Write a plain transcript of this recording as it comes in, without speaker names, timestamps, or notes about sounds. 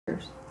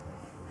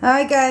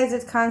Hi guys,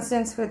 it's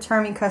Constance with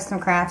Charming Custom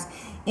Crafts,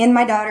 and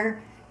my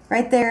daughter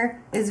right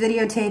there is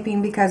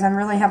videotaping because I'm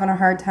really having a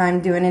hard time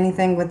doing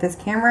anything with this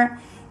camera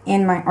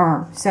in my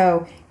arm.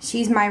 So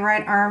she's my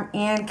right arm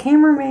and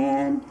camera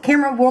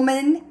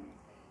woman.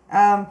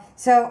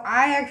 So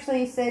I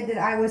actually said that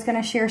I was going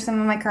to share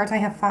some of my cards. I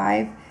have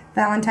 5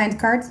 Valentine's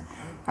cards.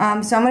 So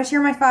I'm going to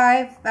share my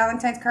 5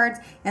 Valentine's cards,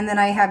 and then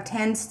I have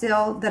 10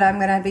 still that I'm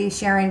going to be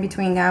sharing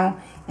between now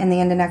and the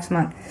end of next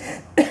month.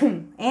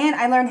 And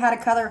I learned how to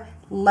color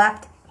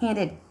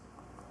left-handed.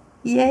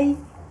 Yay.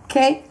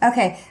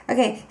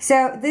 Okay.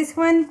 So this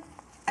one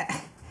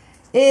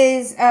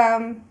is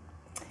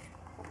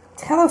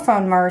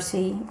Telephone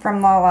Mercy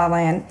from La La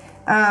Land.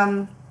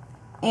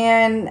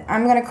 And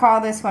I'm going to call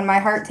this one My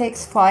Heart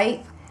Takes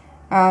Flight.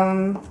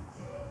 When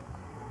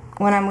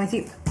I'm with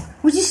you.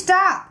 Would you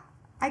stop?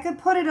 I could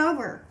put it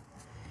over.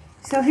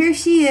 So here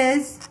she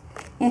is.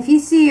 If you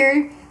see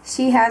her,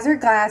 she has her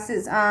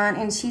glasses on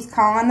and she's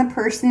calling the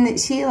person that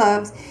she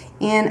loves.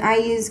 And I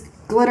use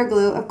glitter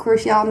glue. Of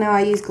course, y'all know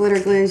I use glitter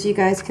glue, as you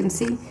guys can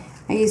see.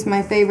 I use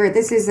my favorite.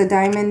 This is a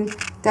diamond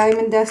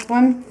dust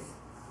one.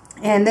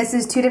 And this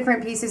is 2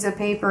 different pieces of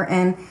paper,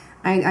 and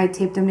I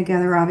taped them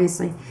together,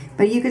 obviously.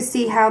 But you can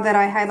see how that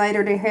I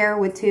highlighted her hair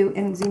with 2,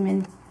 and zoom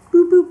in.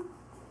 Boop, boop.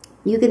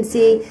 You can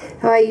see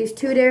how I used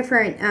 2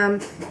 different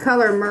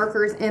color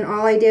markers, and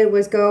all I did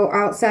was go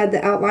outside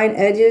the outline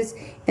edges,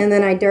 and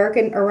then I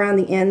darkened around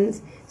the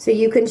ends. So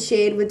you can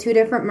shade with 2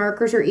 different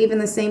markers, or even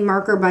the same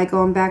marker by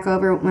going back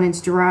over when it's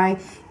dry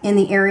in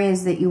the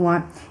areas that you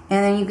want.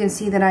 And then you can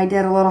see that I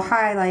did a little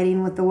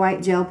highlighting with the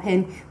white gel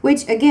pen,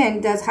 which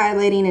again does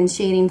highlighting and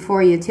shading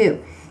for you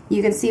too.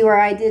 You can see where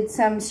I did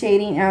some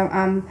shading,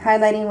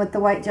 highlighting with the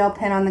white gel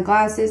pen on the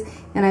glasses,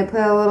 and I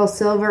put a little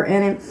silver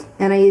in it,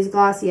 and I used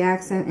glossy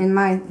accent. And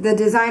the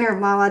designer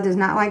of Lala does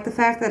not like the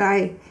fact that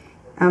I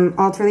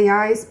alter the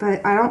eyes,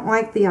 but I don't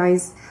like the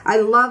eyes. I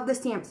love the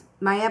stamps,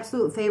 my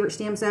absolute favorite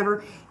stamps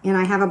ever, and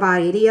I have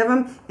about 80 of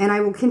them, and I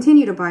will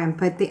continue to buy them,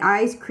 but the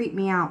eyes creep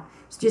me out.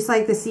 It's just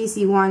like the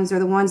CC ones, or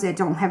the ones that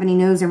don't have any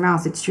nose or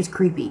mouth. It's just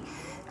creepy.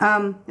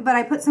 But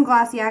I put some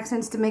glossy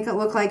accents to make it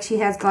look like she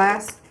has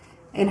glass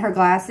in her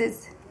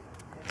glasses,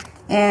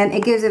 and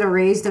it gives it a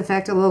raised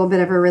effect, a little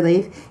bit of a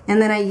relief.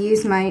 And then I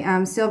used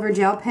my silver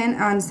gel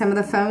pen on some of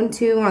the phone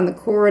too, on the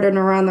cord and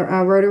around the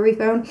rotary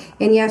phone.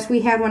 And yes, we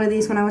had one of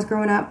these when I was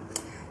growing up.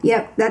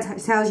 Yep, that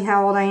tells you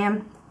how old I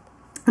am.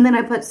 And then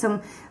I put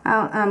some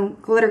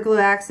glitter glue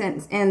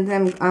accents and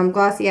then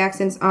glossy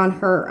accents on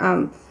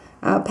her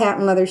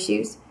patent leather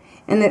shoes,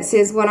 and it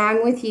says "When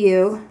I'm With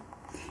You."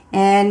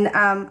 And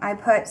I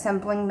put some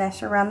bling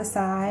mesh around the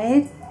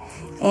side.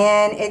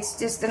 And it's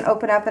just an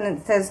open up, and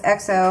it says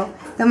XO.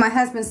 Though my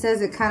husband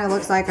says it kind of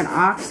looks like an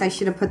ox. I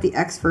should have put the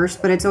X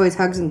first, but it's always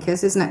hugs and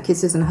kisses, not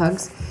kisses and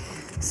hugs.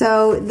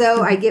 So,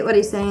 though I get what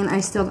he's saying,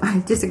 I still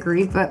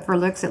disagree, but for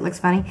looks, it looks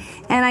funny.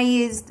 And I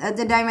used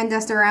the diamond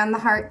dust around the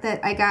heart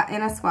that I got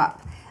in a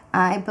swap.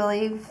 I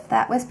believe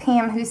that was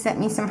Pam who sent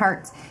me some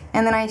hearts.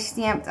 And then I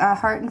stamped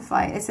Heart and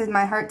Flight. It says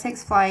My Heart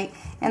Takes Flight.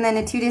 And then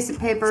the 2 different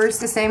papers,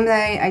 the same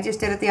day, I just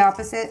did it the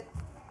opposite.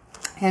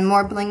 And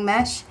more bling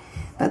mesh.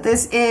 But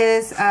this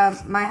is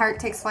My Heart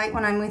Takes Flight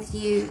When I'm With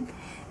You.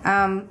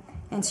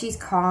 And she's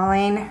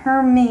calling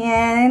her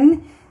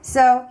man.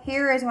 So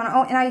here is one.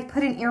 Oh, and I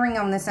put an earring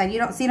on this side. You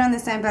don't see it on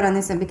this side, but on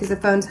this side, because the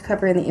phone's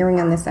covering the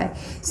earring on this side.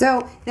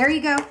 So there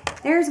you go.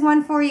 There's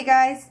one for you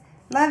guys.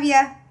 Love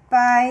ya.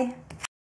 Bye.